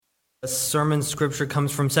The sermon scripture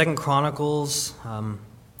comes from 2 Chronicles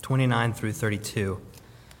 29 through 32.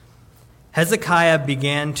 Hezekiah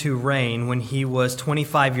began to reign when he was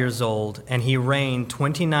 25 years old, and he reigned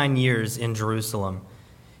 29 years in Jerusalem.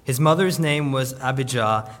 His mother's name was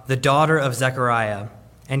Abijah, the daughter of Zechariah,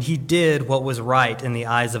 and he did what was right in the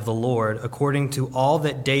eyes of the Lord, according to all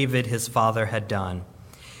that David his father had done.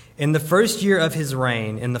 In the first year of his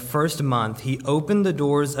reign, in the first month, he opened the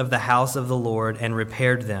doors of the house of the Lord and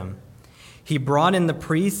repaired them. He brought in the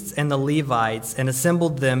priests and the Levites and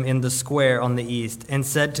assembled them in the square on the east and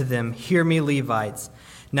said to them, "Hear me, Levites.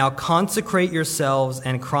 Now consecrate yourselves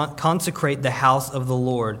and consecrate the house of the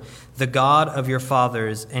Lord, the God of your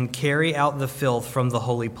fathers, and carry out the filth from the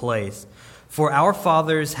holy place. For our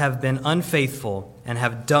fathers have been unfaithful and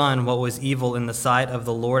have done what was evil in the sight of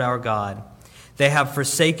the Lord our God. They have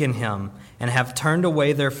forsaken him and have turned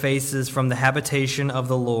away their faces from the habitation of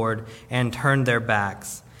the Lord and turned their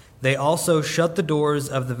backs. They also shut the doors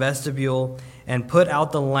of the vestibule and put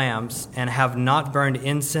out the lamps and have not burned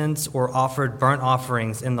incense or offered burnt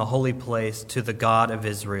offerings in the holy place to the God of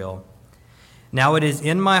Israel. Now it is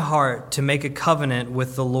in my heart to make a covenant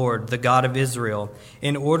with the Lord, the God of Israel,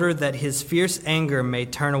 in order that his fierce anger may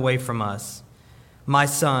turn away from us. My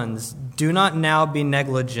sons, do not now be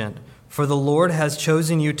negligent, for the Lord has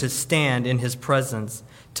chosen you to stand in his presence,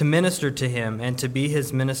 to minister to him and to be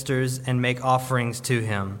his ministers and make offerings to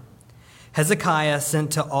him." Hezekiah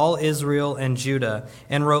sent to all Israel and Judah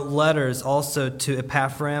and wrote letters also to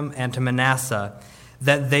Ephraim and to Manasseh,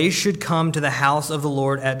 that they should come to the house of the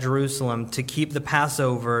Lord at Jerusalem to keep the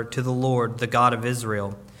Passover to the Lord, the God of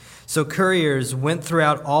Israel. So couriers went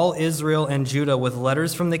throughout all Israel and Judah with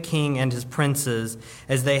letters from the king and his princes,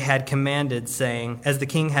 as the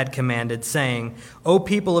king had commanded, saying, "O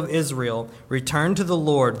people of Israel, return to the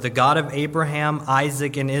Lord, the God of Abraham,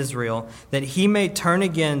 Isaac, and Israel, that he may turn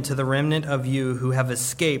again to the remnant of you who have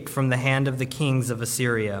escaped from the hand of the kings of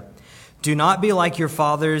Assyria. Do not be like your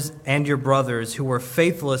fathers and your brothers, who were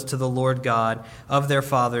faithless to the Lord God of their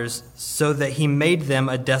fathers, so that he made them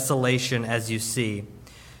a desolation, as you see.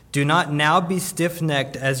 Do not now be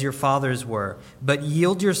stiff-necked as your fathers were, but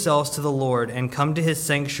yield yourselves to the Lord and come to his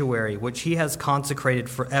sanctuary, which he has consecrated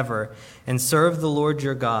forever, and serve the Lord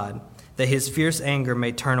your God, that his fierce anger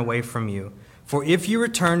may turn away from you. For if you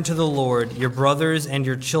return to the Lord, your brothers and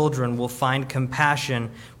your children will find compassion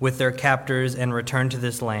with their captors and return to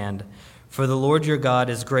this land. For the Lord your God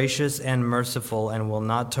is gracious and merciful and will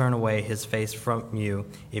not turn away his face from you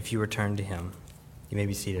if you return to him." You may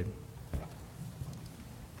be seated.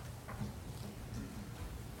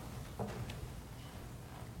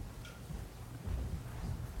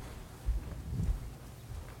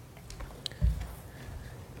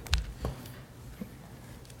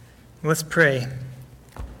 Let's pray.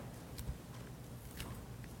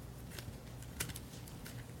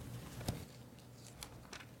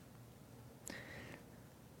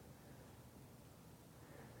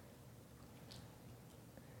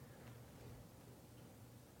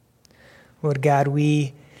 Lord God,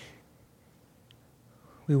 we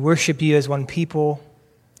worship you as one people.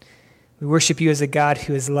 We worship you as a God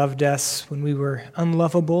who has loved us when we were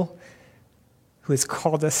unlovable, who has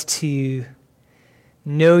called us to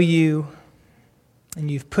know you, and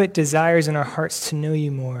you've put desires in our hearts to know you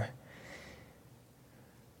more.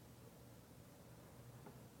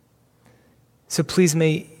 So please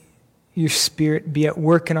may your Spirit be at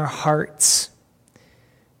work in our hearts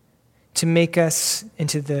to make us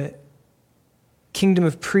into the kingdom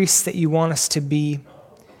of priests that you want us to be,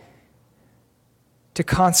 to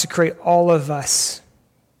consecrate all of us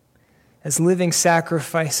as living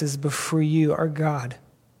sacrifices before you, our God.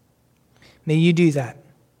 May you do that,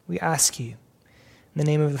 we ask you. In the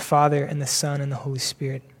name of the Father, and the Son, and the Holy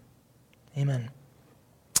Spirit. Amen.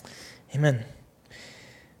 Amen.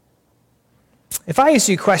 If I asked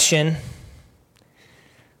you a question,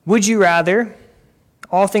 would you rather,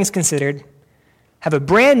 all things considered, have a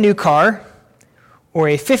brand new car or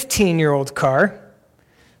a 15-year-old car,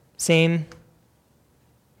 same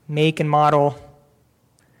make and model?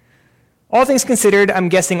 All things considered, I'm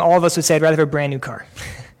guessing all of us would say I'd rather have a brand new car.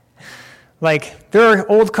 Like, there are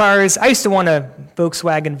old cars. I used to want a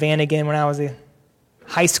Volkswagen Vanagon when I was in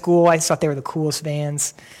high school. I just thought they were the coolest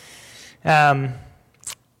vans. But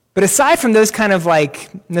aside from those kind of like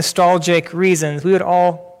nostalgic reasons, we would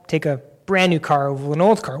all take a brand new car over an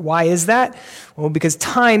old car. Why is that? Well, because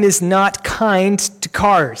time is not kind to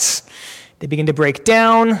cars. They begin to break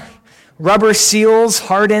down. Rubber seals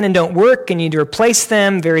harden and don't work, and you need to replace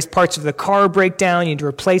them. Various parts of the car break down. You need to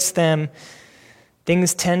replace them.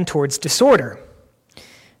 Things tend towards disorder.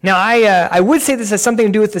 Now, I would say this has something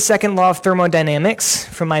to do with the second law of thermodynamics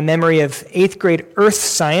from my memory of 8th grade earth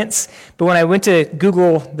science, but when I went to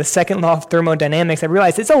Google the second law of thermodynamics, I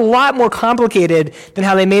realized it's a lot more complicated than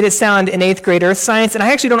how they made it sound in 8th grade earth science, and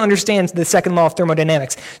I actually don't understand the second law of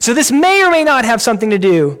thermodynamics. So this may or may not have something to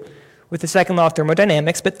do with the second law of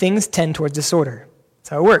thermodynamics, but things tend towards disorder. That's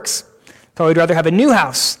how it works. So I would rather have a new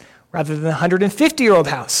house rather than a 150-year-old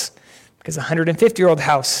house, because a 150-year-old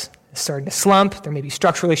house is starting to slump. There may be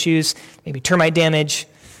structural issues, maybe termite damage.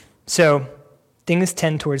 So things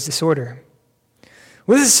tend towards disorder.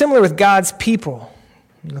 Well, this is similar with God's people.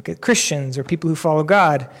 You look at Christians or people who follow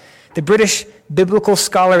God. The British biblical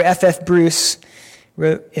scholar F.F. Bruce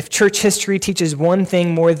wrote, "If church history teaches one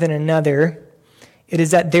thing more than another, it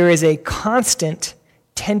is that there is a constant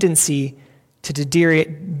tendency to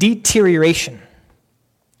deterioration."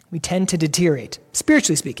 We tend to deteriorate,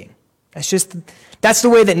 spiritually speaking. That's the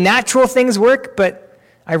way that natural things work, but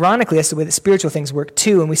ironically, that's the way that spiritual things work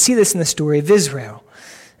too. And we see this in the story of Israel.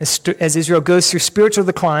 As Israel goes through spiritual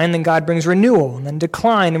decline, then God brings renewal, and then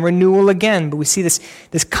decline and renewal again. But we see this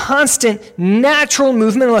constant natural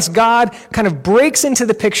movement, unless God kind of breaks into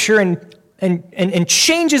the picture and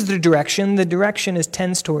changes the direction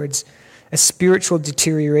tends towards a spiritual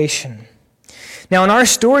deterioration. Now, in our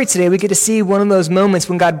story today, we get to see one of those moments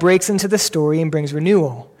when God breaks into the story and brings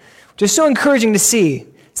renewal, which is so encouraging to see,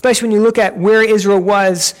 especially when you look at where Israel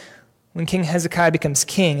was when King Hezekiah becomes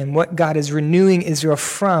king and what God is renewing Israel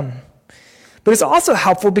from. But it's also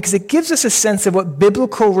helpful because it gives us a sense of what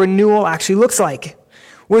biblical renewal actually looks like.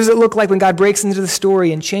 What does it look like when God breaks into the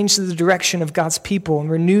story and changes the direction of God's people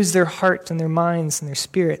and renews their hearts and their minds and their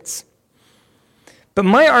spirits? But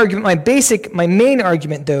my main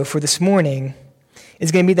argument, though, for this morning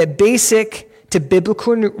is going to be that basic to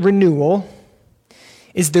biblical renewal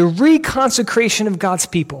is the reconsecration of God's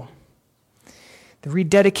people, the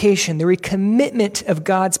rededication, the recommitment of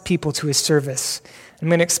God's people to his service. I'm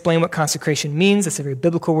going to explain what consecration means. That's a very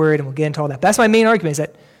biblical word, and we'll get into all that. But that's my main argument, is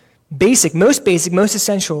that most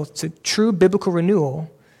essential to true biblical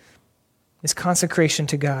renewal is consecration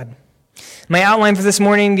to God. My outline for this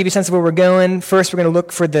morning, give you a sense of where we're going. First, we're going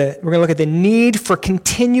to look at the need for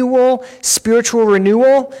continual spiritual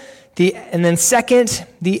renewal. And then second,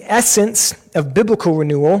 the essence of biblical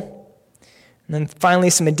renewal. And then finally,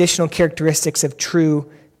 some additional characteristics of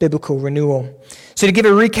true biblical renewal. So to give a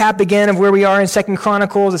recap again of where we are in 2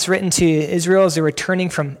 Chronicles, it's written to Israel as they're returning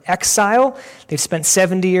from exile. They've spent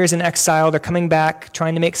 70 years in exile. They're coming back,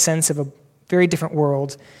 trying to make sense of a very different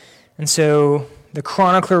world. And so the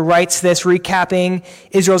chronicler writes this, recapping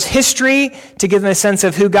Israel's history to give them a sense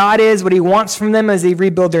of who God is, what he wants from them as they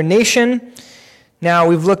rebuild their nation. Now,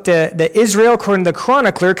 we've looked at that Israel, according to the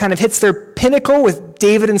chronicler, kind of hits their pinnacle with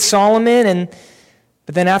David and Solomon,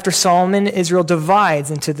 but then after Solomon, Israel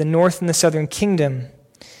divides into the north and the southern kingdom,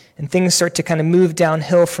 and things start to kind of move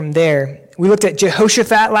downhill from there. We looked at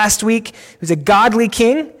Jehoshaphat last week, who was a godly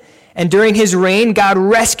king, and during his reign, God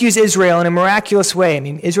rescues Israel in a miraculous way. I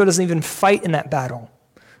mean, Israel doesn't even fight in that battle.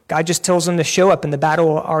 God just tells them to show up, and the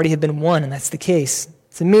battle already had been won, and that's the case.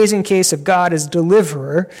 It's an amazing case of God as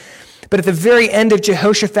deliverer. But at the very end of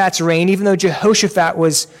Jehoshaphat's reign, even though Jehoshaphat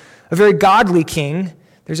was a very godly king,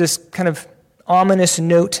 there's this kind of ominous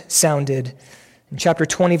note sounded in chapter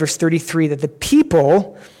 20, verse 33, that the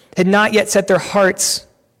people had not yet set their hearts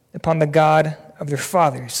upon the God of their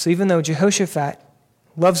fathers. So even though Jehoshaphat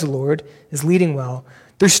loves the Lord, is leading well,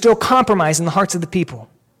 there's still compromise in the hearts of the people.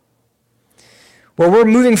 Well, we're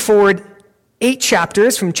moving forward 8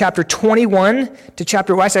 chapters from chapter 21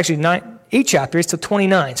 to 8 chapters till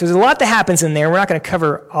 29. So there's a lot that happens in there. We're not going to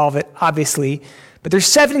cover all of it, obviously. But there's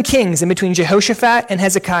 7 kings in between Jehoshaphat and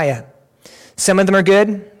Hezekiah. Some of them are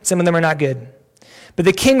good, some of them are not good. But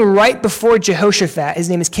the king right before Jehoshaphat, his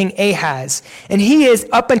name is King Ahaz. And he is,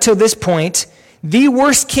 up until this point, the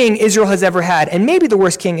worst king Israel has ever had, and maybe the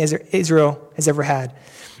worst king Israel has ever had.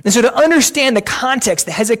 And so to understand the context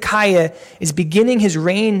that Hezekiah is beginning his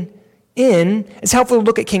reign in, it's helpful to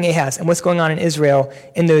look at King Ahaz and what's going on in Israel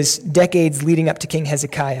in those decades leading up to King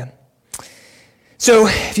Hezekiah. So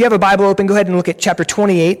if you have a Bible open, go ahead and look at chapter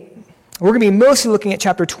 28. We're going to be mostly looking at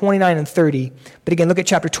chapter 29 and 30. But again, look at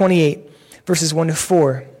chapter 28, verses 1 to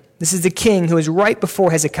 4. This is the king who is right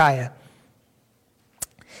before Hezekiah.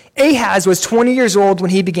 Ahaz was 20 years old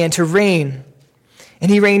when he began to reign,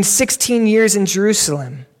 and he reigned 16 years in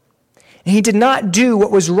Jerusalem. And he did not do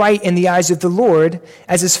what was right in the eyes of the Lord,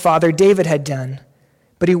 as his father David had done,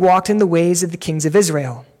 but he walked in the ways of the kings of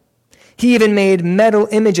Israel. He even made metal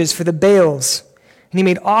images for the Baals, and he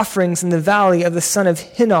made offerings in the valley of the son of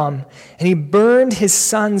Hinnom, and he burned his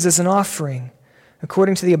sons as an offering,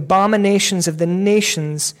 according to the abominations of the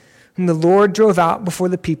nations whom the Lord drove out before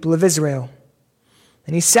the people of Israel.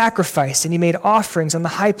 And he sacrificed, and he made offerings on the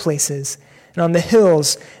high places, and on the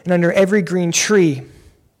hills, and under every green tree.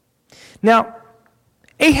 Now,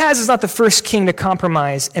 Ahaz is not the first king to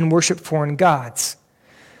compromise and worship foreign gods.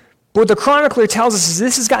 But what the chronicler tells us is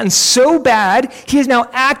this has gotten so bad, he is now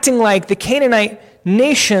acting like the Canaanite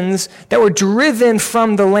nations that were driven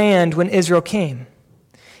from the land when Israel came.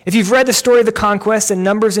 If you've read the story of the conquest in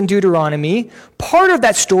Numbers and Deuteronomy, part of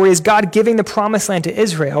that story is God giving the promised land to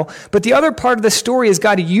Israel, but the other part of the story is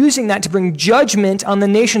God using that to bring judgment on the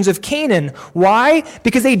nations of Canaan. Why?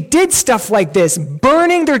 Because they did stuff like this,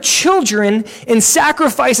 burning their children in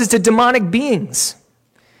sacrifices to demonic beings.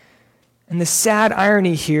 And the sad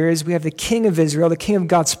irony here is we have the king of Israel, the king of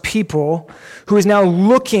God's people, who is now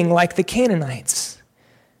looking like the Canaanites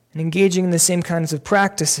and engaging in the same kinds of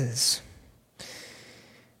practices.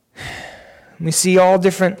 We see all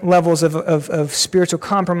different levels of spiritual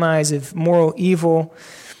compromise, of moral evil.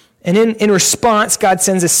 And in response, God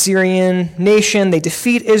sends a Syrian nation. They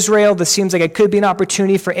defeat Israel. This seems like it could be an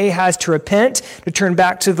opportunity for Ahaz to repent, to turn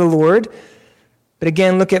back to the Lord. But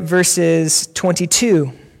again, look at verses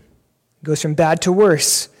 22. It goes from bad to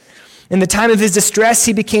worse. In the time of his distress,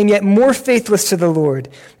 he became yet more faithless to the Lord.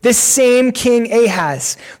 This same king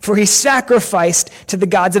Ahaz, for he sacrificed to the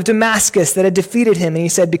gods of Damascus that had defeated him. And he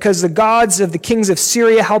said, because the gods of the kings of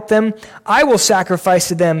Syria helped them, I will sacrifice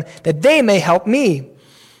to them that they may help me.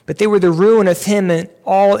 But they were the ruin of him and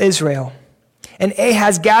all Israel. And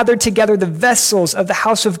Ahaz gathered together the vessels of the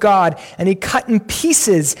house of God, and he cut in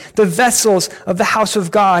pieces the vessels of the house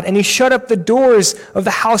of God, and he shut up the doors of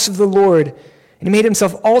the house of the Lord. And he made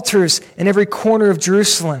himself altars in every corner of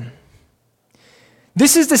Jerusalem.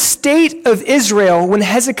 This is the state of Israel when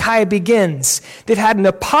Hezekiah begins. They've had an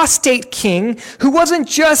apostate king who wasn't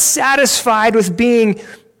just satisfied with being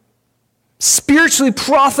spiritually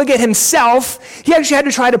profligate himself. He actually had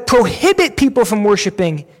to try to prohibit people from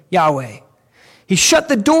worshiping Yahweh. He shut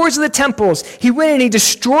the doors of the temples. He went and he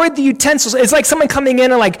destroyed the utensils. It's like someone coming in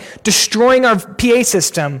and like destroying our PA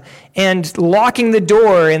system and locking the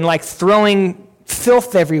door and like throwing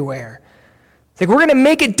filth everywhere. It's like we're going to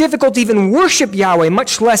make it difficult to even worship Yahweh,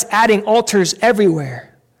 much less adding altars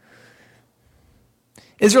everywhere.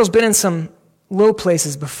 Israel's been in some low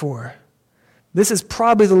places before. This is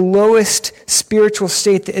probably the lowest spiritual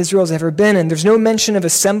state that Israel's ever been in. There's no mention of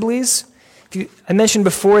assemblies. I mentioned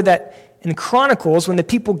before that in Chronicles, when the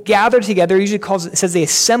people gather together, it usually it says they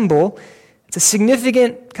assemble. It's a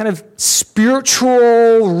significant kind of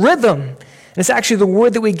spiritual rhythm. And it's actually the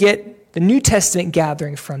word that we get the New Testament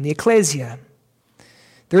gathering from, the ecclesia.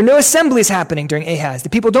 There are no assemblies happening during Ahaz. The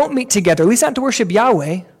people don't meet together, at least not to worship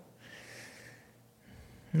Yahweh.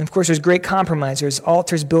 And of course, there's great compromise. There's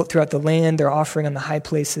altars built throughout the land. They're offering on the high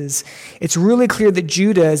places. It's really clear that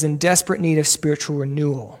Judah is in desperate need of spiritual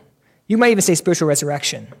renewal. You might even say spiritual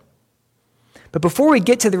resurrection. But before we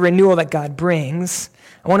get to the renewal that God brings,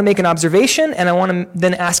 I want to make an observation, and I want to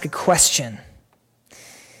then ask a question.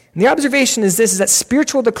 And the observation is this, is that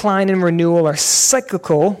spiritual decline and renewal are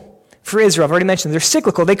cyclical for Israel. I've already mentioned they're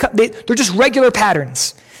cyclical. They're just regular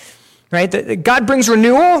patterns, right? God brings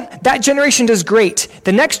renewal. That generation does great.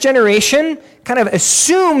 The next generation kind of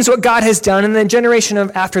assumes what God has done, and the generation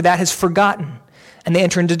after that has forgotten, and they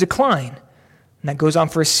enter into decline. And that goes on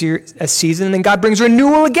for a season, and then God brings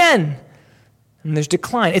renewal again. And there's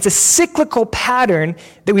decline. It's a cyclical pattern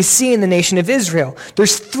that we see in the nation of Israel.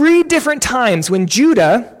 There's 3 different times when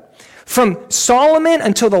Judah, from Solomon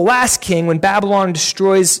until the last king, when Babylon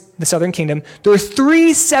destroys the southern kingdom, there are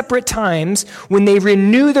 3 separate times when they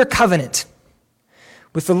renew their covenant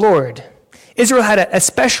with the Lord. Israel had a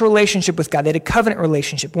special relationship with God. They had a covenant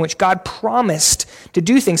relationship in which God promised to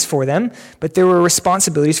do things for them, but there were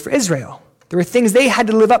responsibilities for Israel. There were things they had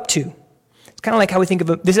to live up to. It's kind of like how we think of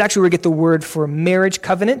this is actually where we get the word for marriage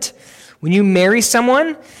covenant. When you marry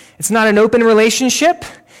someone, it's not an open relationship.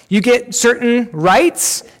 You get certain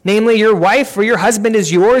rights, namely your wife or your husband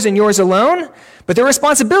is yours and yours alone, but their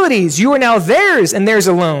responsibilities, you are now theirs and theirs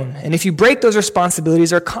alone. And if you break those responsibilities,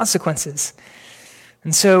 there are consequences.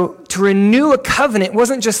 And so to renew a covenant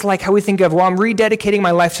wasn't just like how we think of, well, I'm rededicating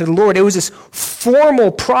my life to the Lord. It was this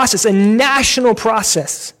formal process, a national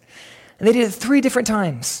process. And they did it 3 different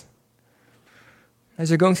times as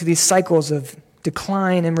they're going through these cycles of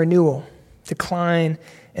decline and renewal, decline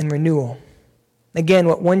and renewal. Again,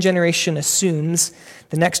 what one generation assumes,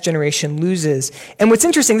 the next generation loses. And what's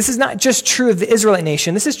interesting, this is not just true of the Israelite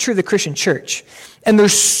nation, this is true of the Christian church. And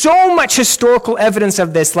there's so much historical evidence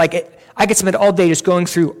of this, I could spend all day just going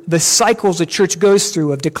through the cycles the church goes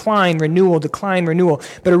through of decline, renewal,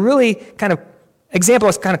 but a really kind of example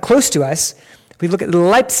is kind of close to us. We look at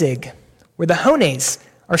Leipzig, where the Hones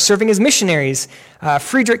are serving as missionaries.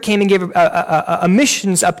 Friedrich came and gave a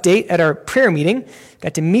missions update at our prayer meeting.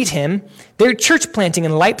 Got to meet him. They're church planting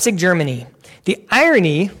in Leipzig, Germany. The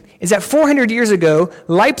irony is that 400 years ago,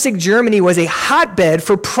 Leipzig, Germany was a hotbed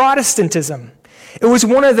for Protestantism. It was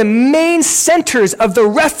one of the main centers of the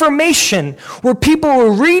Reformation, where people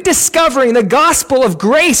were rediscovering the gospel of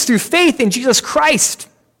grace through faith in Jesus Christ.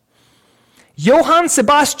 Johann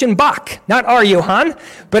Sebastian Bach, not our Johann,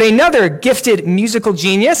 but another gifted musical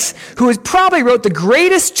genius who has probably wrote the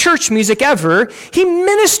greatest church music ever, he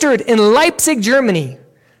ministered in Leipzig, Germany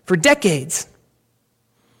for decades.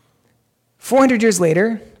 400 years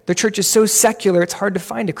later, the church is so secular it's hard to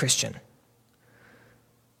find a Christian.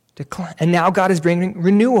 And now God is bringing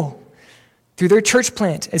renewal through their church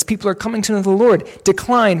plant as people are coming to know the Lord.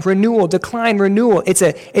 Decline, renewal, decline, renewal. It's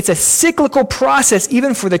a cyclical process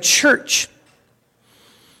even for the church.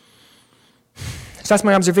 So that's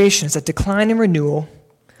my observation, is that decline and renewal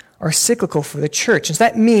are cyclical for the church. And so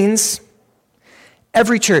that means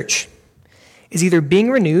every church is either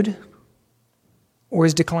being renewed or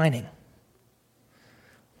is declining.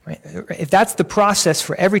 Right? If that's the process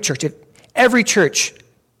for every church, if every church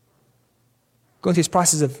going through this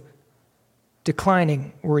process of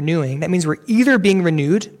declining or renewing, that means we're either being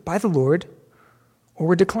renewed by the Lord or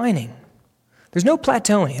we're declining. There's no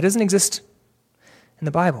plateauing. It doesn't exist in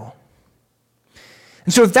the Bible.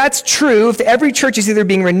 And so if that's true, if every church is either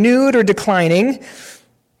being renewed or declining,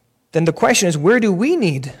 then the question is, where do we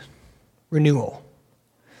need renewal?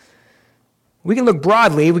 We can look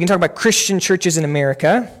broadly. We can talk about Christian churches in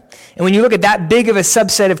America. And when you look at that big of a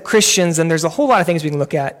subset of Christians, then there's a whole lot of things we can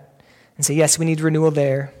look at and say, yes, we need renewal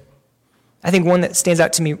there. I think one that stands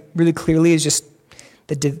out to me really clearly is just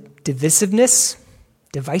the divisiveness,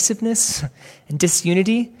 and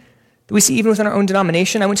disunity that we see even within our own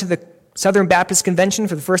denomination. I went to the Southern Baptist Convention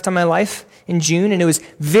for the first time in my life in June, and it was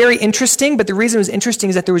very interesting, but the reason it was interesting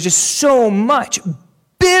is that there was just so much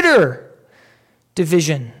bitter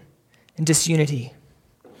division and disunity.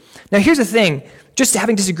 Now, here's the thing. Just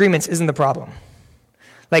having disagreements isn't the problem.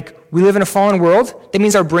 Like, we live in a fallen world. That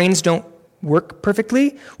means our brains don't work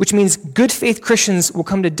perfectly, which means good faith Christians will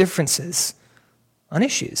come to differences on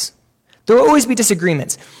issues. There will always be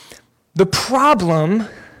disagreements. The problem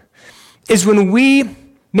is when we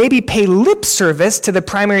maybe pay lip service to the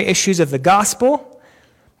primary issues of the gospel,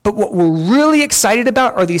 but what we're really excited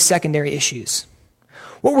about are these secondary issues.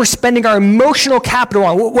 What we're spending our emotional capital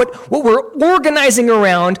on, what we're organizing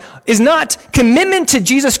around is not commitment to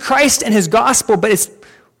Jesus Christ and his gospel, but it's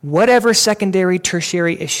whatever secondary,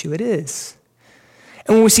 tertiary issue it is.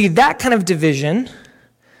 And when we see that kind of division,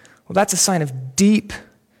 well, that's a sign of deep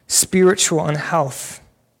spiritual unhealth.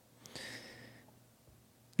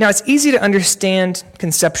 Now, it's easy to understand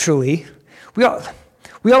conceptually. We all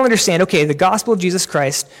understand, okay, the gospel of Jesus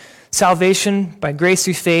Christ, salvation by grace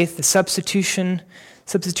through faith, the substitutionary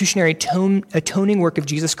atoning work of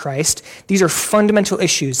Jesus Christ, these are fundamental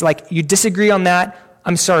issues. Like, you disagree on that,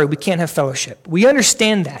 I'm sorry, we can't have fellowship. We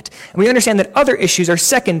understand that. And we understand that other issues are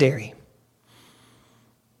secondary.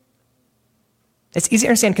 It's easy to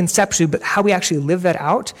understand conceptually, but how we actually live that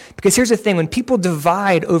out? Because here's the thing, when people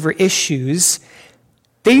divide over issues,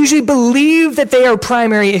 they usually believe that they are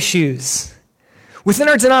primary issues. Within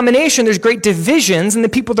our denomination, there's great divisions, and the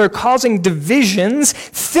people that are causing divisions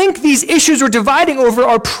think these issues we're dividing over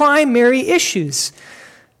are primary issues.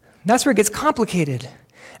 That's where it gets complicated.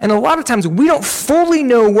 And a lot of times, we don't fully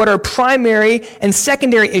know what are primary and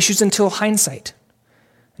secondary issues until hindsight.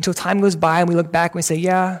 Until time goes by and we look back and we say,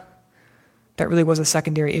 yeah, that really was a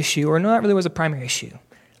secondary issue, or no, that really was a primary issue.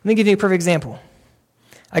 Let me give you a perfect example.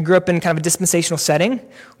 I grew up in kind of a dispensational setting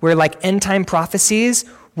where like end-time prophecies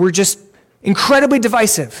were just incredibly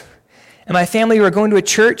divisive. And my family were going to a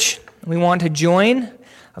church, and we wanted to join. I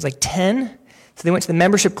was like 10, so they went to the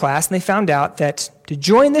membership class, and they found out that to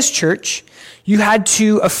join this church, you had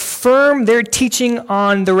to affirm their teaching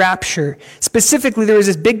on the rapture. Specifically, there was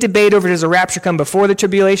this big debate over does the rapture come before the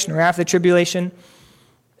tribulation or after the tribulation?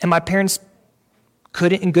 And my parents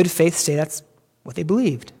couldn't, in good faith, say that's what they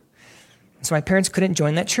believed. And so my parents couldn't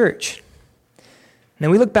join that church. And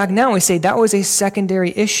then we look back now and we say that was a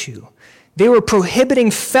secondary issue. They were prohibiting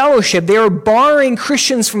fellowship. They were barring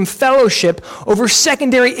Christians from fellowship over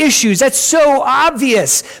secondary issues. That's so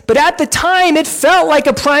obvious. But at the time, it felt like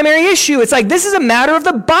a primary issue. It's like, this is a matter of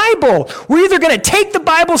the Bible. We're either going to take the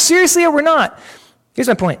Bible seriously or we're not. Here's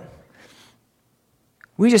my point.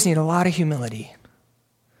 We just need a lot of humility.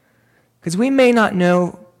 Because we may not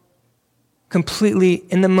know completely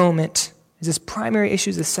in the moment, is this primary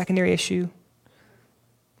issue, is this secondary issue?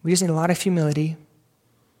 We just need a lot of humility.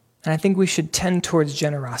 And I think we should tend towards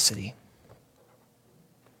generosity.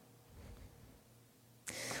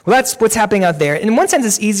 Well, that's what's happening out there. In one sense,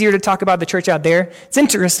 it's easier to talk about the church out there. It's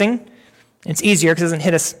interesting. It's easier because it doesn't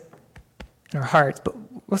hit us in our hearts. But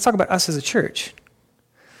let's talk about us as a church.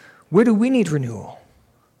 Where do we need renewal?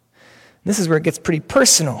 This is where it gets pretty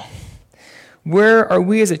personal. Where are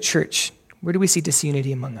we as a church? Where do we see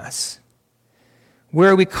disunity among us? Where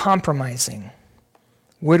are we compromising?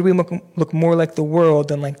 Where do we look more like the world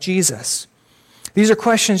than like Jesus? These are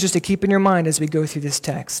questions just to keep in your mind as we go through this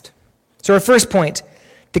text. So our first point,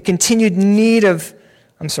 the continued need of,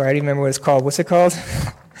 I don't remember what it's called. What's it called?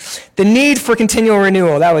 The need for continual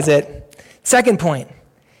renewal. That was it. Second point,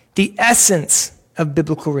 the essence of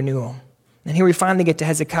biblical renewal. And here we finally get to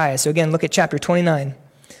Hezekiah. So again, look at chapter 29,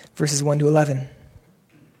 verses 1 to 11.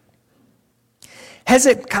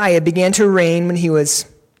 Hezekiah began to reign when he was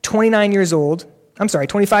 25 years old,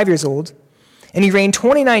 and he reigned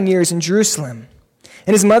 29 years in Jerusalem.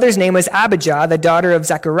 And his mother's name was Abijah, the daughter of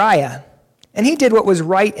Zechariah. And he did what was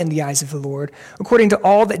right in the eyes of the Lord, according to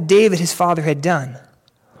all that David his father had done.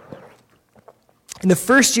 In the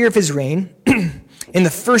first year of his reign, in the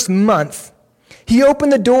first month, he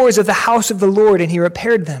opened the doors of the house of the Lord, and he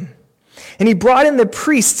repaired them. And he brought in the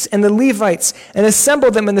priests and the Levites and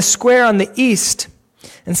assembled them in the square on the east,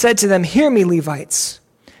 and said to them, "Hear me, Levites.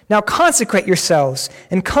 Now consecrate yourselves,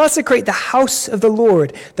 and consecrate the house of the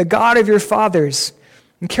Lord, the God of your fathers,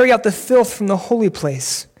 and carry out the filth from the holy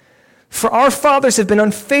place. For our fathers have been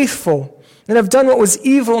unfaithful, and have done what was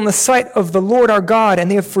evil in the sight of the Lord our God,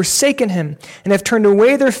 and they have forsaken him, and have turned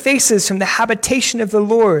away their faces from the habitation of the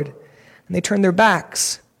Lord, and they turned their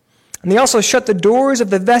backs. And they also shut the doors of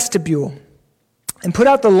the vestibule, and put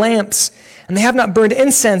out the lamps, and they have not burned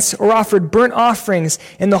incense or offered burnt offerings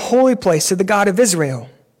in the holy place to the God of Israel.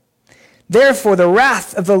 Therefore the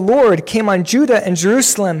wrath of the Lord came on Judah and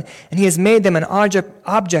Jerusalem, and he has made them an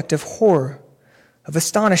object of horror, of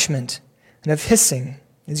astonishment, and of hissing,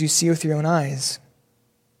 as you see with your own eyes.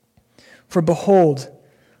 For behold,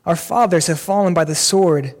 our fathers have fallen by the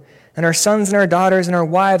sword, and our sons and our daughters and our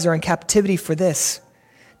wives are in captivity for this.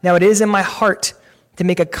 Now it is in my heart to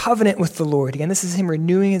make a covenant with the Lord." Again, this is him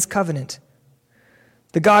renewing his covenant.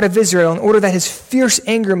 "The God of Israel, in order that his fierce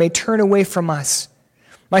anger may turn away from us.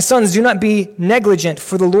 My sons, do not be negligent,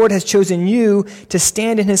 for the Lord has chosen you to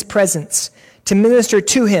stand in his presence, to minister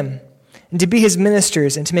to him, and to be his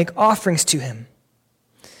ministers, and to make offerings to him."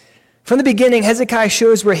 From the beginning, Hezekiah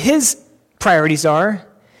shows where his priorities are.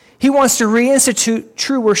 He wants to reinstitute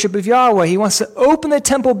true worship of Yahweh. He wants to open the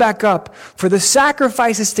temple back up for the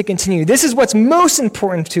sacrifices to continue. This is what's most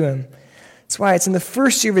important to him. That's why it's in the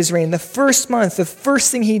first year of his reign, the first month, the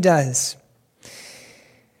first thing he does.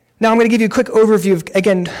 Now I'm going to give you a quick overview of,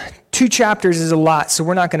 again, 2 chapters is a lot, so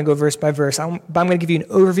we're not going to go verse by verse. But I'm going to give you an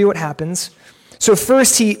overview of what happens. So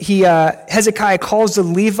first, Hezekiah calls the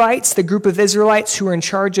Levites, the group of Israelites who are in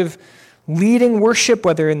charge of leading worship,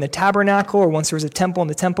 whether in the tabernacle or once there was a temple in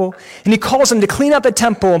the temple. And he calls them to clean up the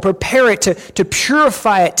temple and prepare it, to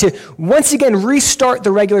purify it, to once again restart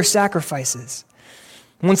the regular sacrifices.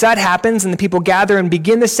 Once that happens and the people gather and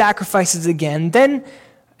begin the sacrifices again, then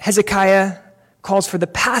Hezekiah calls for the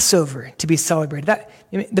Passover to be celebrated.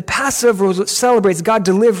 The Passover was what celebrates God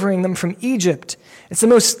delivering them from Egypt. It's the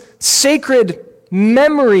most sacred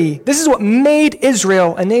memory. This is what made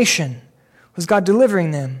Israel a nation, was God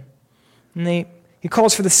delivering them. And he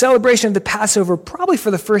calls for the celebration of the Passover probably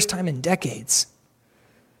for the first time in decades.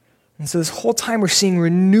 And so this whole time we're seeing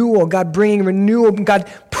renewal, God bringing renewal, God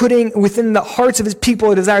putting within the hearts of his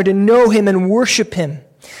people a desire to know him and worship him.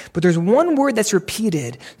 But there's one word that's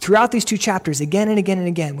repeated throughout these 2 chapters again and again and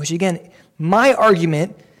again, which again, my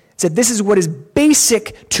argument is that this is what is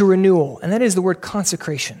basic to renewal, and that is the word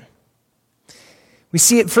consecration. We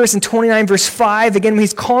see it first in 29 verse 5, again when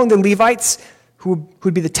he's calling the Levites, who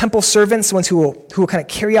would be the temple servants, the ones who will kind of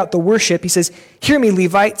carry out the worship. He says, "Hear me,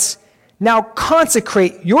 Levites, now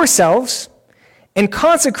consecrate yourselves and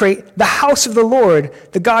consecrate the house of the Lord,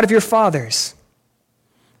 the God of your fathers."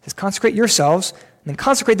 He says, consecrate yourselves, and then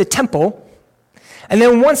consecrate the temple. And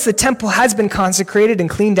then once the temple has been consecrated and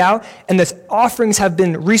cleaned out, and the offerings have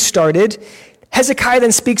been restarted, Hezekiah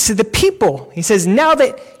then speaks to the people. He says, now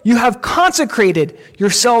that you have consecrated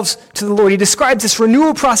yourselves to the Lord, he describes this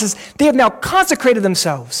renewal process. They have now consecrated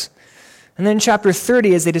themselves. And then in chapter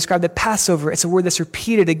 30, as they describe the Passover, it's a word that's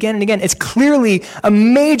repeated again and again. It's clearly a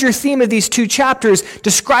major theme of these 2 chapters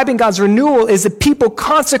describing God's renewal is the people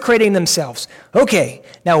consecrating themselves. Okay,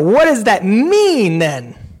 now what does that mean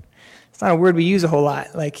then? It's not a word we use a whole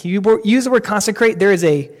lot. Like, you use the word consecrate, there is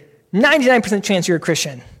a 99% chance you're a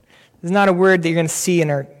Christian. It's not a word that you're going to see in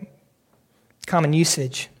our common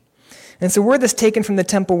usage. And it's a word that's taken from the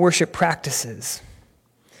temple worship practices.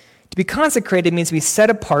 To be consecrated means to be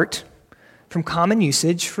set apart from common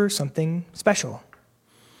usage for something special.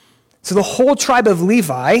 So the whole tribe of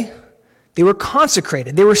Levi, they were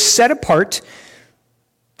consecrated. They were set apart.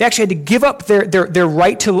 They actually had to give up their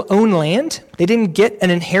right to own land. They didn't get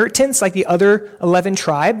an inheritance like the other 11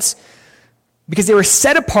 tribes because they were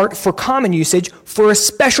set apart for common usage for a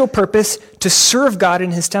special purpose to serve God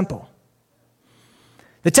in his temple.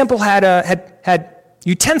 The temple had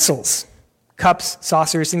utensils, cups,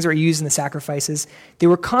 saucers, things that were used in the sacrifices. They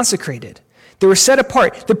were consecrated. They were set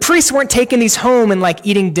apart. The priests weren't taking these home and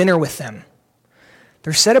eating dinner with them.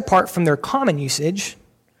 They're set apart from their common usage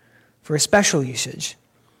for a special usage.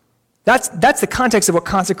 That's the context of what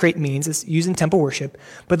consecrate means. It's used in temple worship.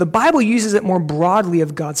 But the Bible uses it more broadly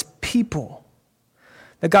of God's people.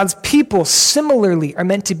 That God's people similarly are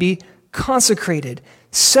meant to be consecrated,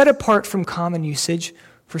 set apart from common usage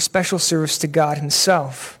for special service to God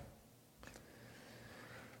himself.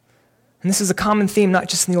 And this is a common theme not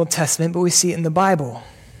just in the Old Testament, but we see it in the Bible.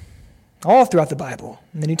 All throughout the Bible,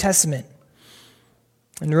 in the New Testament.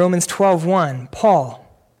 In Romans 12:1, Paul,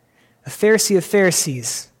 a Pharisee of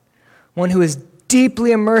Pharisees, one who is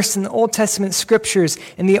deeply immersed in the Old Testament scriptures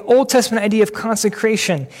and the Old Testament idea of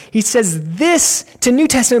consecration, he says this to New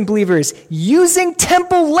Testament believers, using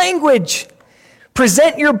temple language.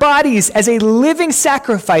 Present your bodies as a living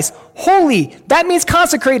sacrifice, holy. That means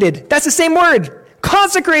consecrated. That's the same word,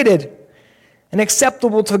 consecrated. And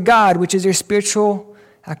acceptable to God, which is your spiritual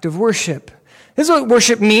act of worship. This is what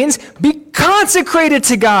worship means. Be consecrated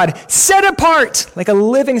to God, set apart like a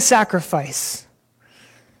living sacrifice.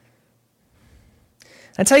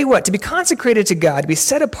 I tell you what, to be consecrated to God, to be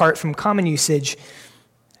set apart from common usage,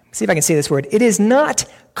 see if I can say this word, it is not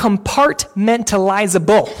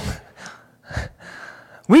compartmentalizable.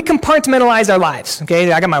 We compartmentalize our lives, okay?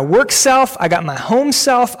 I got my work self, I got my home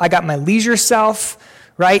self, I got my leisure self,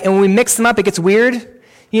 right? And when we mix them up, it gets weird,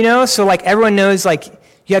 So everyone knows,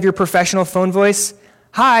 you have your professional phone voice.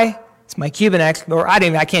 Hi, it's Mike Cubinex, or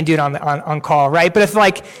I can't do it on call, right? But if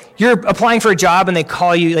you're applying for a job and they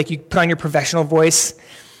call you, you put on your professional voice.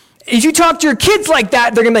 If you talk to your kids like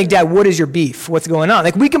that, they're gonna be like, Dad, what is your beef? What's going on?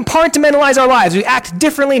 We compartmentalize our lives. We act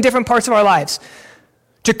differently in different parts of our lives.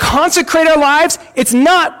 To consecrate our lives, it's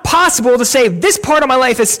not possible to say this part of my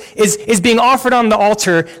life is being offered on the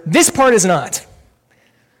altar. This part is not.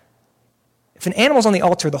 If an animal's on the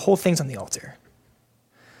altar, the whole thing's on the altar.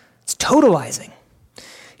 It's totalizing.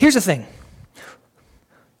 Here's the thing.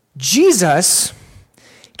 Jesus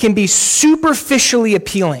can be superficially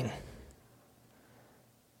appealing.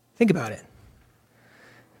 Think about it.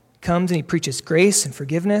 He comes and he preaches grace and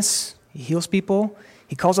forgiveness. He heals people.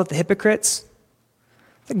 He calls out the hypocrites.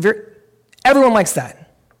 Everyone likes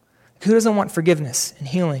that. Who doesn't want forgiveness and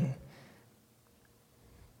healing?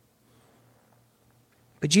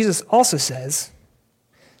 But Jesus also says,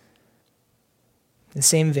 in the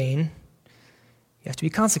same vein, you have to be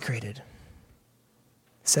consecrated,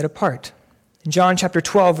 set apart. In John chapter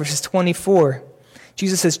 12, verses 24,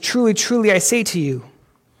 Jesus says, truly, truly, I say to you,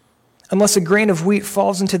 unless a grain of wheat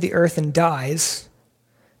falls into the earth and dies,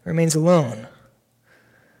 it remains alone.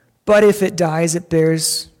 But if it dies, it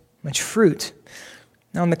bears much fruit.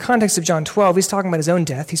 Now, in the context of John 12, he's talking about his own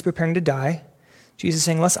death. He's preparing to die. Jesus is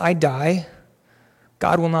saying, unless I die,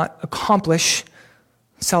 God will not accomplish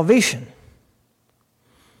salvation.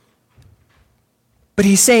 But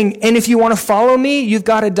he's saying, and if you want to follow me, you've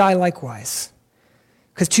got to die likewise.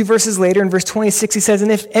 Because 2 verses later, in verse 26, he says,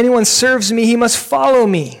 and if anyone serves me, he must follow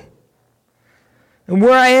me. And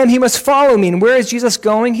where I am, he must follow me. And where is Jesus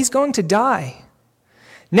going? He's going to die.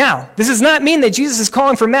 Now, this does not mean that Jesus is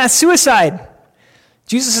calling for mass suicide.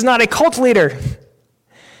 Jesus is not a cult leader.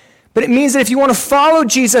 But it means that if you want to follow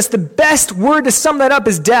Jesus, the best word to sum that up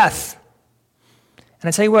is death. And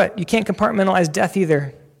I tell you what, you can't compartmentalize death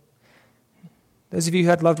either. Those of you who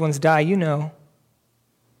had loved ones die, you know.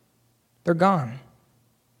 They're gone.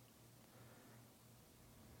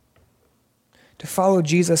 To follow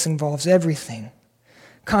Jesus involves everything.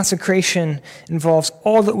 Consecration involves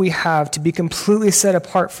all that we have to be completely set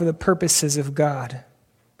apart for the purposes of God.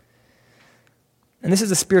 And this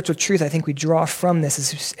is a spiritual truth I think we draw from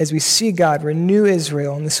this as we see God renew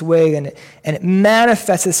Israel in this way, and it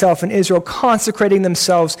manifests itself in Israel consecrating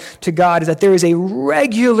themselves to God, is that there is a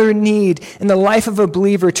regular need in the life of a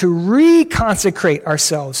believer to reconsecrate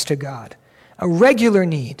ourselves to God. A regular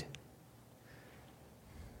need.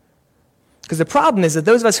 Because the problem is that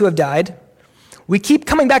those of us who have died, we keep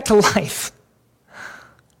coming back to life.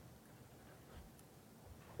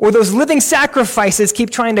 Or those living sacrifices keep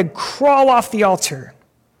trying to crawl off the altar.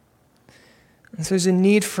 And so there's a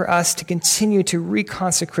need for us to continue to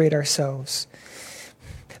reconsecrate ourselves.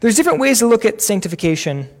 There's different ways to look at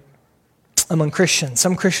sanctification among Christians.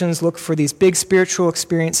 Some Christians look for these big spiritual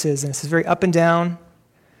experiences, and this is very up and down,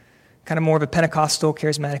 kind of more of a Pentecostal,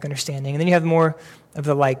 charismatic understanding. And then you have more of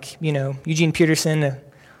the Eugene Peterson, the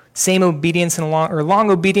same obedience and long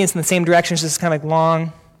obedience in the same direction, it's just kind of like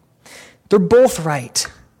long. They're both right.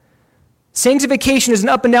 Sanctification is an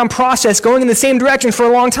up and down process going in the same direction for a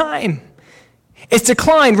long time. It's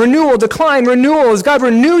decline, renewal, as God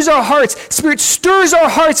renews our hearts, Spirit stirs our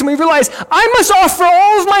hearts, and we realize, I must offer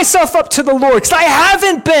all of myself up to the Lord, because I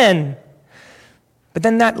haven't been. But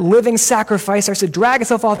then that living sacrifice starts to drag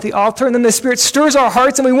itself off the altar, and then the Spirit stirs our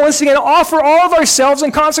hearts, and we once again offer all of ourselves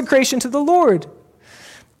in consecration to the Lord.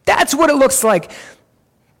 That's what it looks like.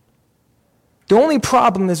 The only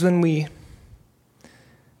problem is when we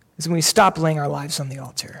stop laying our lives on the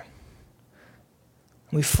altar.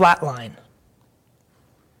 We flatline.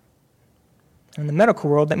 In the medical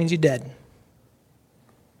world, that means you're dead.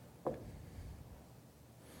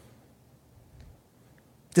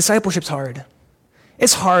 Discipleship's hard.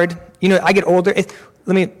 It's hard. I get older.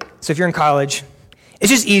 So if you're in college, it's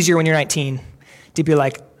just easier when you're 19 to be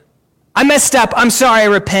like, I messed up. I'm sorry. I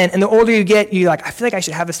repent. And the older you get, you're like, I feel like I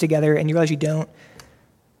should have this together. And you realize you don't.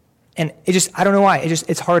 And I don't know why.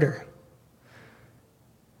 It's harder.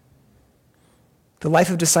 The life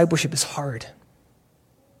of discipleship is hard.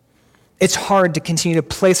 It's hard to continue to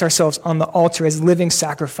place ourselves on the altar as living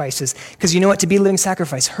sacrifices. Because you know what? To be a living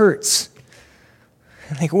sacrifice hurts.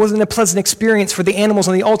 It wasn't a pleasant experience for the animals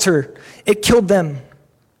on the altar. It killed them.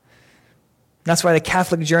 That's why the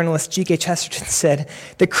Catholic journalist G.K. Chesterton said,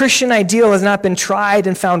 the Christian ideal has not been tried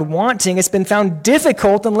and found wanting. It's been found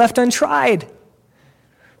difficult and left untried.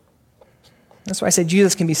 That's why I said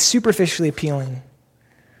Jesus can be superficially appealing.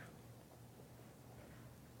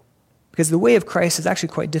 Because the way of Christ is actually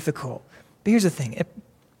quite difficult. But here's the thing.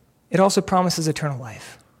 It also promises eternal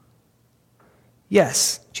life.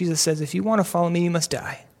 Yes, Jesus says, if you want to follow me, you must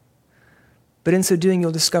die. But in so doing,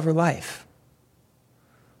 you'll discover life.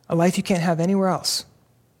 A life you can't have anywhere else.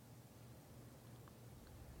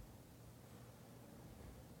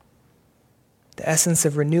 The essence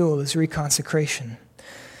of renewal is reconsecration.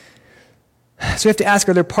 So we have to ask,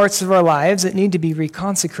 are there parts of our lives that need to be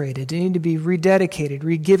reconsecrated, that need to be rededicated,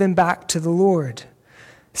 re-given back to the Lord,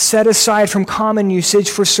 set aside from common usage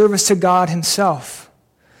for service to God himself?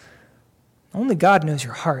 Only God knows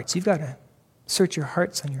your hearts. You've got to search your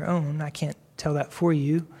hearts on your own. I can't tell that for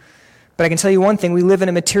you. But I can tell you one thing. We live in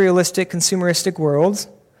a materialistic, consumeristic world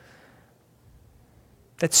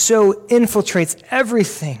that so infiltrates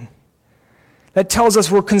everything, that tells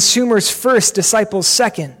us we're consumers first, disciples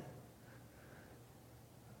second.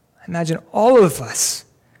 I imagine all of us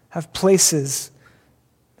have places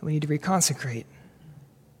that we need to reconsecrate.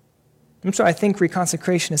 So I think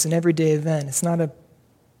reconsecration is an everyday event. It's not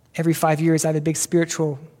every 5 years I have a big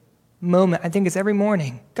spiritual moment. I think it's every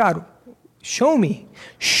morning. God, show me.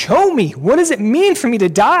 Show me. What does it mean for me to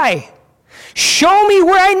die? Show me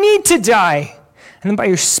where I need to die. And then by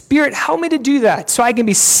your Spirit, help me to do that so I can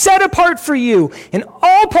be set apart for you in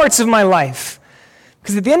all parts of my life.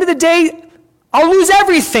 Because at the end of the day, I'll lose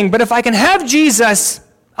everything, but if I can have Jesus,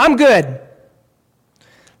 I'm good.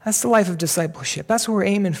 That's the life of discipleship. That's what we're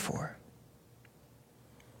aiming for.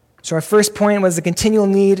 So our first point was the continual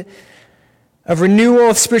need of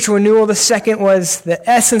renewal, of spiritual renewal. The second was the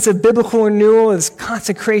essence of biblical renewal is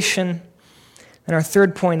consecration. And our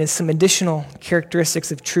third point is some additional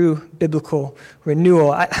characteristics of true biblical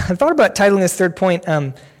renewal. I thought about titling this third point,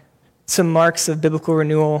 some marks of biblical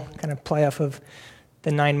renewal, kind of play off of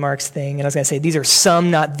the 9 marks thing. And I was going to say, these are some,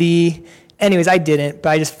 not the. Anyways, I didn't, but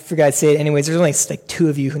I just forgot to say it anyways. There's only like 2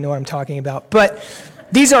 of you who know what I'm talking about. But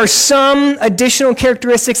these are some additional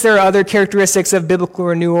characteristics. There are other characteristics of biblical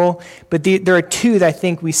renewal, but there are 2 that I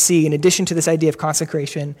think we see, in addition to this idea of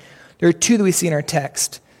consecration. There are 2 that we see in our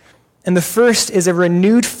text. And the first is a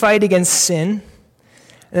renewed fight against sin, and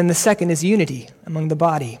then the second is unity among the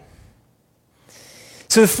body.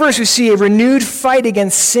 So the first, we see a renewed fight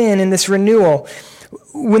against sin in this renewal.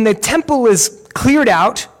 When the temple is cleared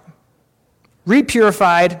out,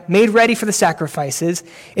 repurified, made ready for the sacrifices,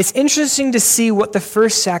 it's interesting to see what the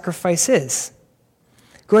first sacrifice is.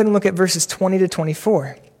 Go ahead and look at verses 20 to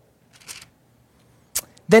 24.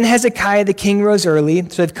 Then Hezekiah the king rose early,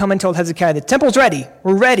 so they've come and told Hezekiah, the temple's ready,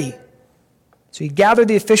 we're ready. So he gathered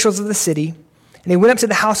the officials of the city, and they went up to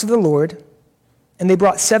the house of the Lord, and they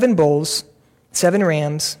brought 7 bulls, 7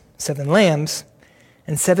 rams, 7 lambs,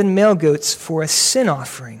 and 7 male goats for a sin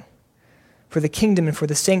offering, for the kingdom and for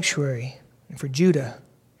the sanctuary, and for Judah.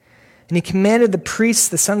 And he commanded the priests,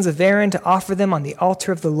 the sons of Aaron, to offer them on the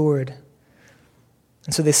altar of the Lord.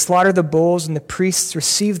 And so they slaughtered the bulls, and the priests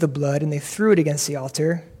received the blood, and they threw it against the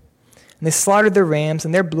altar. And they slaughtered the rams,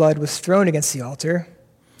 and their blood was thrown against the altar.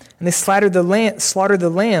 And they slaughtered the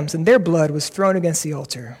lambs, and their blood was thrown against the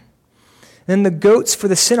altar. And then the goats for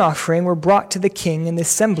the sin offering were brought to the king in the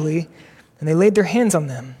assembly, and they laid their hands on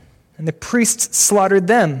them. And the priests slaughtered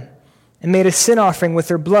them, and made a sin offering with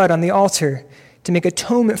their blood on the altar to make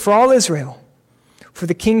atonement for all Israel. For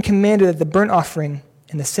the king commanded that the burnt offering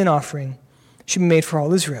and the sin offering should be made for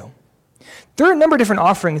all Israel. There are a number of different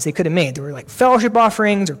offerings they could have made. There were like fellowship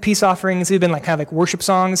offerings or peace offerings. They've been like kind of like worship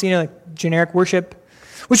songs, like generic worship,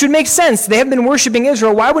 which would make sense. They have been worshiping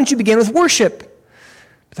Israel. Why wouldn't you begin with worship?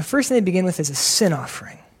 But the first thing they begin with is a sin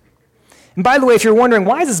offering. And by the way, if you're wondering,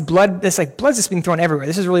 why is this blood's just being thrown everywhere?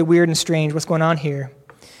 This is really weird and strange. What's going on here?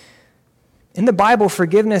 In the Bible,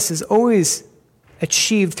 forgiveness is always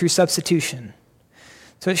achieved through substitution.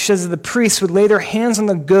 So it says that the priests would lay their hands on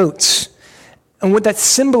the goats. And what that's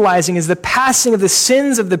symbolizing is the passing of the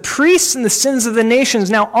sins of the priests and the sins of the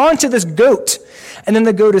nations now onto this goat. And then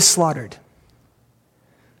the goat is slaughtered.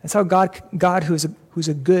 That's how God who's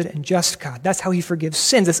a good and just God, that's how he forgives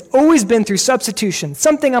sins. It's always been through substitution,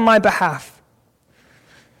 something on my behalf.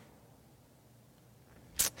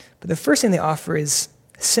 But the first thing they offer is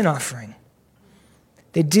a sin offering.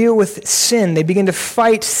 They deal with sin. They begin to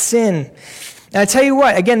fight sin. And I tell you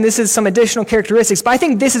what, again, this is some additional characteristics, but I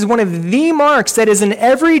think this is one of the marks that is in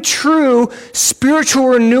every true spiritual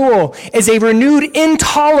renewal, is a renewed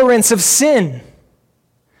intolerance of sin.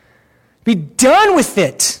 Be done with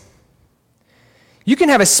it. You can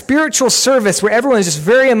have a spiritual service where everyone is just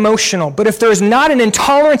very emotional, but if there is not an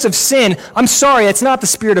intolerance of sin, I'm sorry, it's not the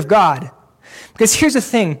Spirit of God. Because here's the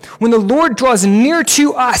thing, when the Lord draws near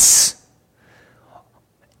to us,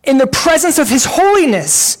 in the presence of his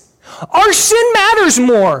holiness, our sin matters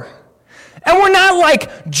more. And we're not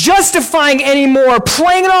like justifying anymore,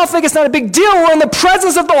 playing it off like it's not a big deal. We're in the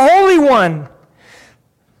presence of the Holy One.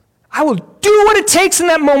 I will do what it takes in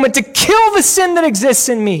that moment to kill the sin that exists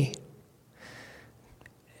in me.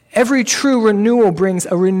 Every true renewal brings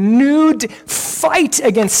a renewed fight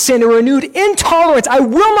against sin, a renewed intolerance. I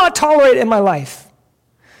will not tolerate it in my life.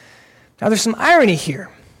 Now there's some irony here.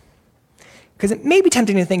 Because it may be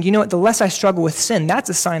tempting to think, the less I struggle with sin,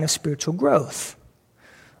 that's a sign of spiritual growth.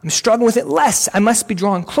 I'm struggling with it less. I must be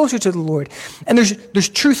drawing closer to the Lord. And there's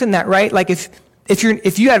truth in that, right? Like if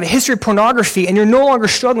you have a history of pornography and you're no longer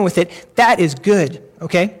struggling with it, that is good,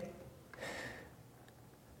 okay?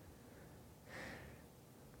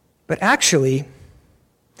 But actually,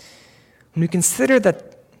 when we consider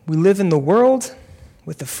that we live in the world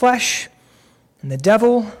with the flesh and the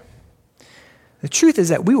devil, the truth is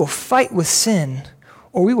that we will fight with sin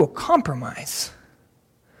or we will compromise.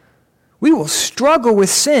 We will struggle with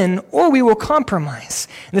sin or we will compromise.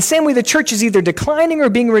 In the same way the church is either declining or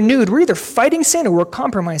being renewed, we're either fighting sin or we're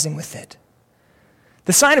compromising with it.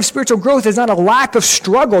 The sign of spiritual growth is not a lack of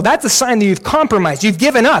struggle. That's a sign that you've compromised. You've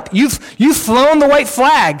given up. You've flown the white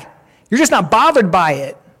flag. You're just not bothered by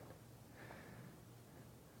it.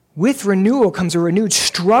 With renewal comes a renewed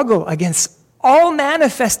struggle against all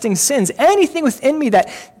manifesting sins, anything within me that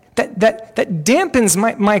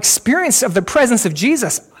dampens my experience of the presence of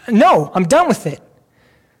Jesus. No, I'm done with it.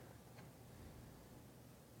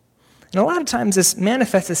 And a lot of times this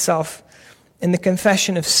manifests itself in the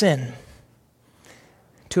confession of sin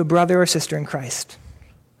to a brother or sister in Christ.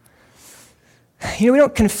 We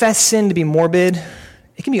don't confess sin to be morbid.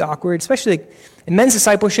 It can be awkward, especially like in men's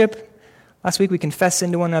discipleship. Last week we confessed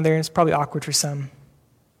sin to one another, and it's probably awkward for some.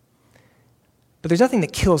 But there's nothing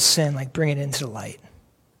that kills sin like bringing it into the light.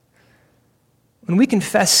 When we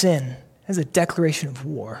confess sin, it's a declaration of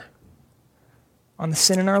war on the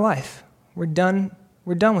sin in our life. We're done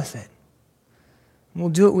with it. And we'll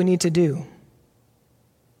do what we need to do.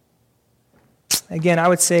 Again, I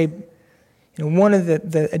would say, one of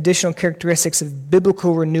the additional characteristics of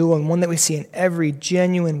biblical renewal, and one that we see in every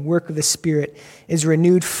genuine work of the Spirit, is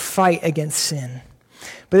renewed fight against sin.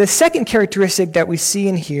 But the second characteristic that we see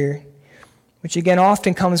in here, which again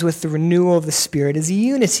often comes with the renewal of the Spirit, is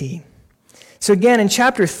unity. So again, in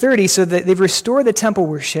chapter 30, so that they've restored the temple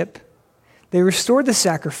worship, they restored the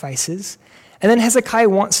sacrifices, and then Hezekiah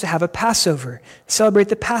wants to have a Passover, celebrate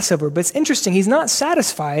the Passover. But it's interesting, he's not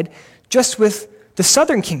satisfied just with the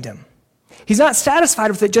southern kingdom. He's not satisfied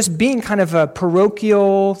with it just being kind of a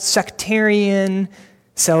parochial, sectarian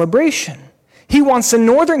celebration. He wants the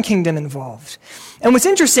northern kingdom involved. And what's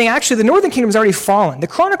interesting, actually, the northern kingdom has already fallen. The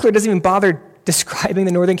chronicler doesn't even bother describing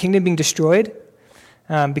the northern kingdom being destroyed,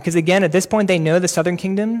 because again, at this point, they know the southern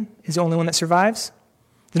kingdom is the only one that survives.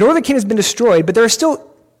 The northern kingdom has been destroyed, but there are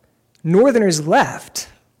still northerners left.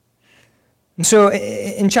 And so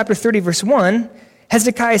in chapter 30, verse 1,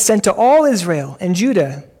 Hezekiah sent to all Israel and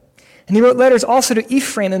Judah, and he wrote letters also to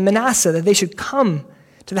Ephraim and Manasseh that they should come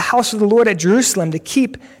to the house of the Lord at Jerusalem to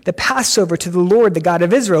keep the Passover to the Lord, the God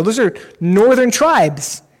of Israel. Those are northern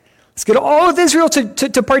tribes. Let's get all of Israel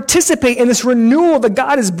to participate in this renewal that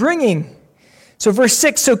God is bringing. So verse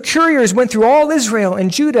 6, so couriers went through all Israel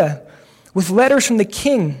and Judah with letters from the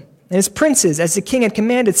king and his princes, as the king had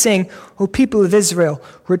commanded, saying, O people of Israel,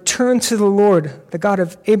 return to the Lord, the God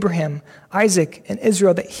of Abraham, Isaac, and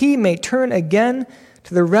Israel, that he may turn again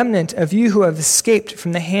to the remnant of you who have escaped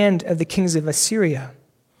from the hand of the kings of Assyria.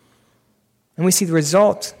 And we see the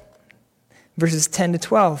result, verses 10 to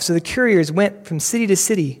 12. So the couriers went from city to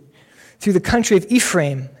city through the country of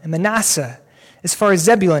Ephraim and Manasseh, as far as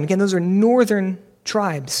Zebulun. Again, those are northern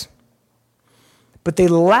tribes. But they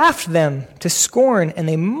laughed them to scorn, and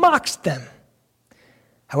they mocked them.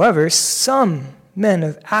 However, some men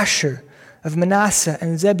of Asher, of Manasseh,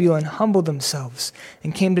 and Zebulun humbled themselves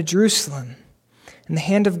and came to Jerusalem. And the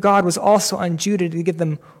hand of God was also on Judah to give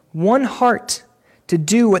them one heart to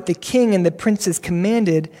do what the king and the princes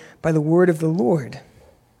commanded by the word of the Lord.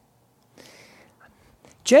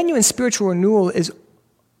 Genuine spiritual renewal is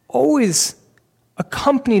always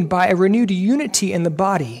accompanied by a renewed unity in the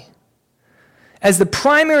body, as the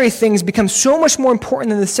primary things become so much more important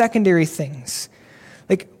than the secondary things.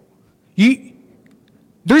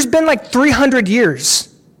 There's been 300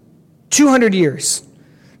 years, 200 years,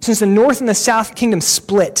 since the north and the south kingdom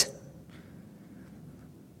split.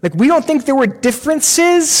 We don't think there were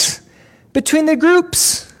differences between the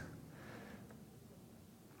groups.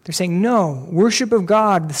 They're saying, no, worship of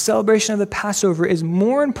God, the celebration of the Passover is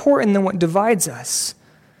more important than what divides us.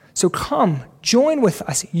 So come, join with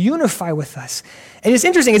us, unify with us. And it's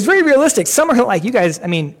interesting, it's very realistic. Some are like, you guys,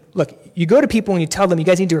 look, you go to people and you tell them you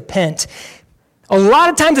guys need to repent. A lot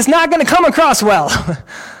of times it's not going to come across well.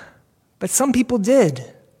 But some people did.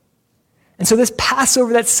 And so this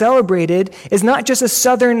Passover that's celebrated is not just a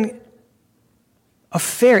southern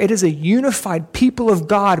affair. It is a unified people of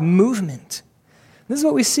God movement. This is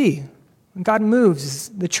what we see. When God moves,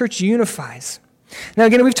 the church unifies. Now,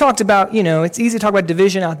 again, we've talked about, it's easy to talk about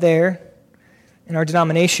division out there in our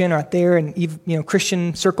denomination, or out there in,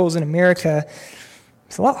 Christian circles in America.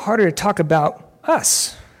 It's a lot harder to talk about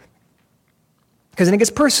us, because then it gets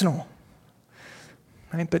personal,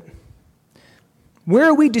 right? But where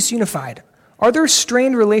are we disunified? Are there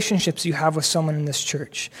strained relationships you have with someone in this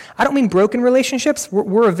church? I don't mean broken relationships.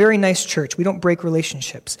 We're a very nice church. We don't break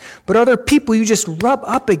relationships. But are there people you just rub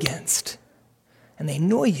up against, and they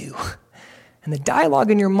annoy you? And the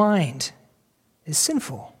dialogue in your mind is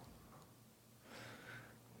sinful.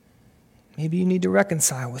 Maybe you need to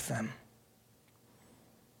reconcile with them.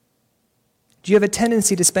 Do you have a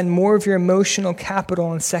tendency to spend more of your emotional capital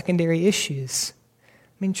on secondary issues?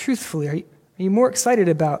 Truthfully, are you more excited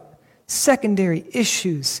about secondary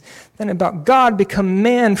issues than about God become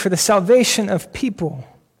man for the salvation of people?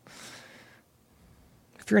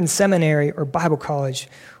 If you're in seminary or Bible college,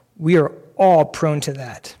 we are all prone to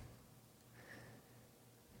that.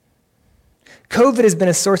 COVID has been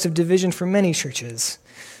a source of division for many churches.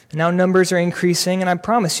 And now numbers are increasing, and I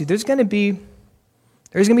promise you, there's going to be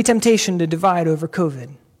temptation to divide over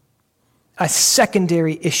COVID, a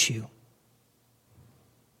secondary issue.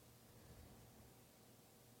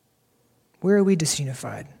 Where are we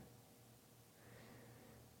disunified?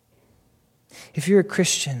 If you're a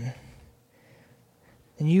Christian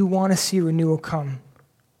and you want to see renewal come,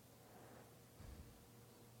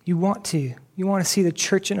 you want to see the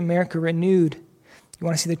church in America renewed. You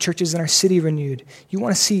want to see the churches in our city renewed. You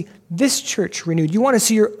want to see this church renewed. You want to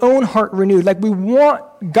see your own heart renewed. We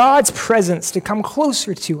want God's presence to come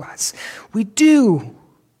closer to us. We do.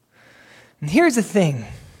 And here's the thing.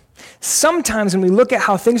 Sometimes when we look at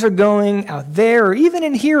how things are going out there, or even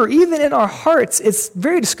in here, or even in our hearts, it's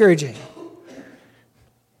very discouraging.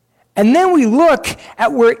 And then we look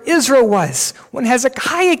at where Israel was when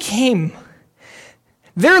Hezekiah came.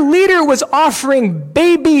 Their leader was offering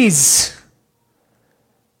babies,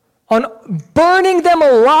 on burning them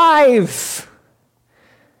alive.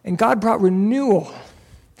 And God brought renewal.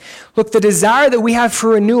 Look, the desire that we have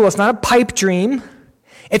for renewal is not a pipe dream.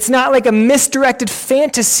 It's not like a misdirected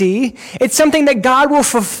fantasy. It's something that God will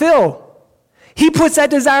fulfill. He puts that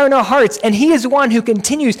desire in our hearts, and He is the one who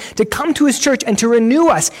continues to come to His church and to renew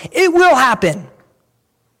us. It will happen.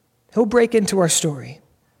 He'll break into our story.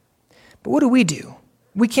 But what do?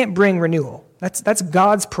 We can't bring renewal. That's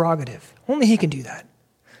God's prerogative. Only He can do that.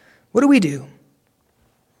 What do?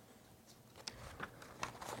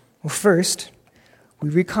 Well, first, We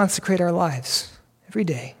reconsecrate our lives every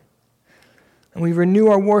day, and we renew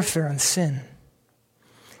our warfare on sin.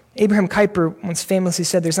 Abraham Kuyper once famously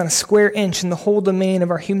said, "There's not a square inch in the whole domain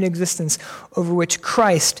of our human existence over which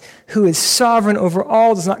Christ, who is sovereign over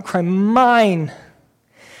all, does not cry, 'Mine.'"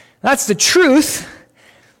 That's the truth.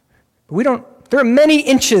 But there are many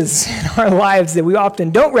inches in our lives that we often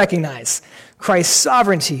don't recognize Christ's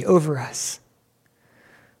sovereignty over us.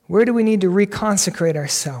 Where do we need to reconsecrate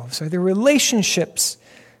ourselves? Are there relationships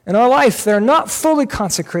in our life that are not fully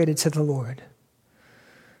consecrated to the Lord?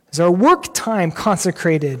 Is our work time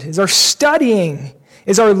consecrated? Is our studying,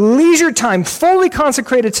 is our leisure time fully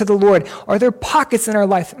consecrated to the Lord? Are there pockets in our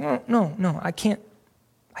life? No, I can't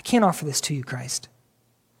offer this to you, Christ.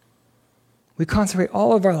 We consecrate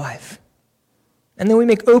all of our life. And then we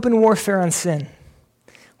make open warfare on sin.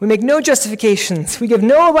 We make no justifications. We give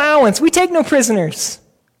no allowance. We take no prisoners.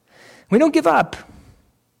 We don't give up.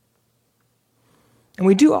 And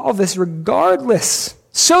we do all this regardless,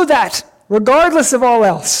 so that, regardless of all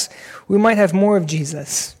else, we might have more of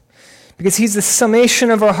Jesus. Because he's the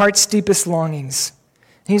summation of our heart's deepest longings.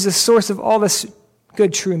 He's the source of all this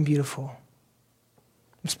good, true, and beautiful.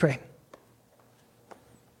 Let's pray.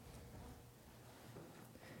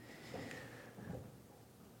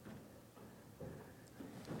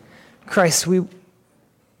 Christ, we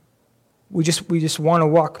just want to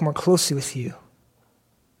walk more closely with you.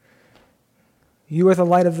 You are the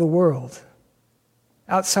light of the world.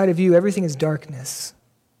 Outside of you, everything is darkness.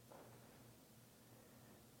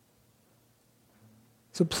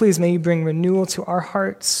 So please, may you bring renewal to our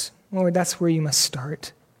hearts. Lord, that's where you must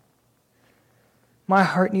start. My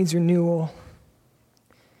heart needs renewal.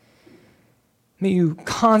 May you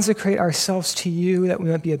consecrate ourselves to you, that we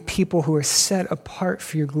might be a people who are set apart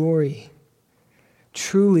for your glory,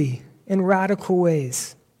 truly, in radical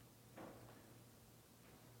ways.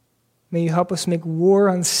 May you help us make war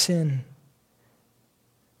on sin,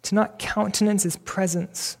 to not countenance its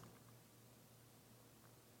presence.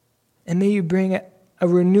 And may you bring a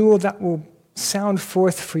renewal that will sound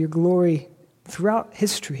forth for your glory throughout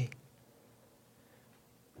history.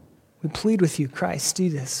 We plead with you, Christ, do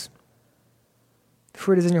this.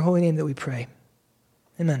 For it is in your holy name that we pray.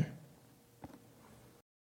 Amen.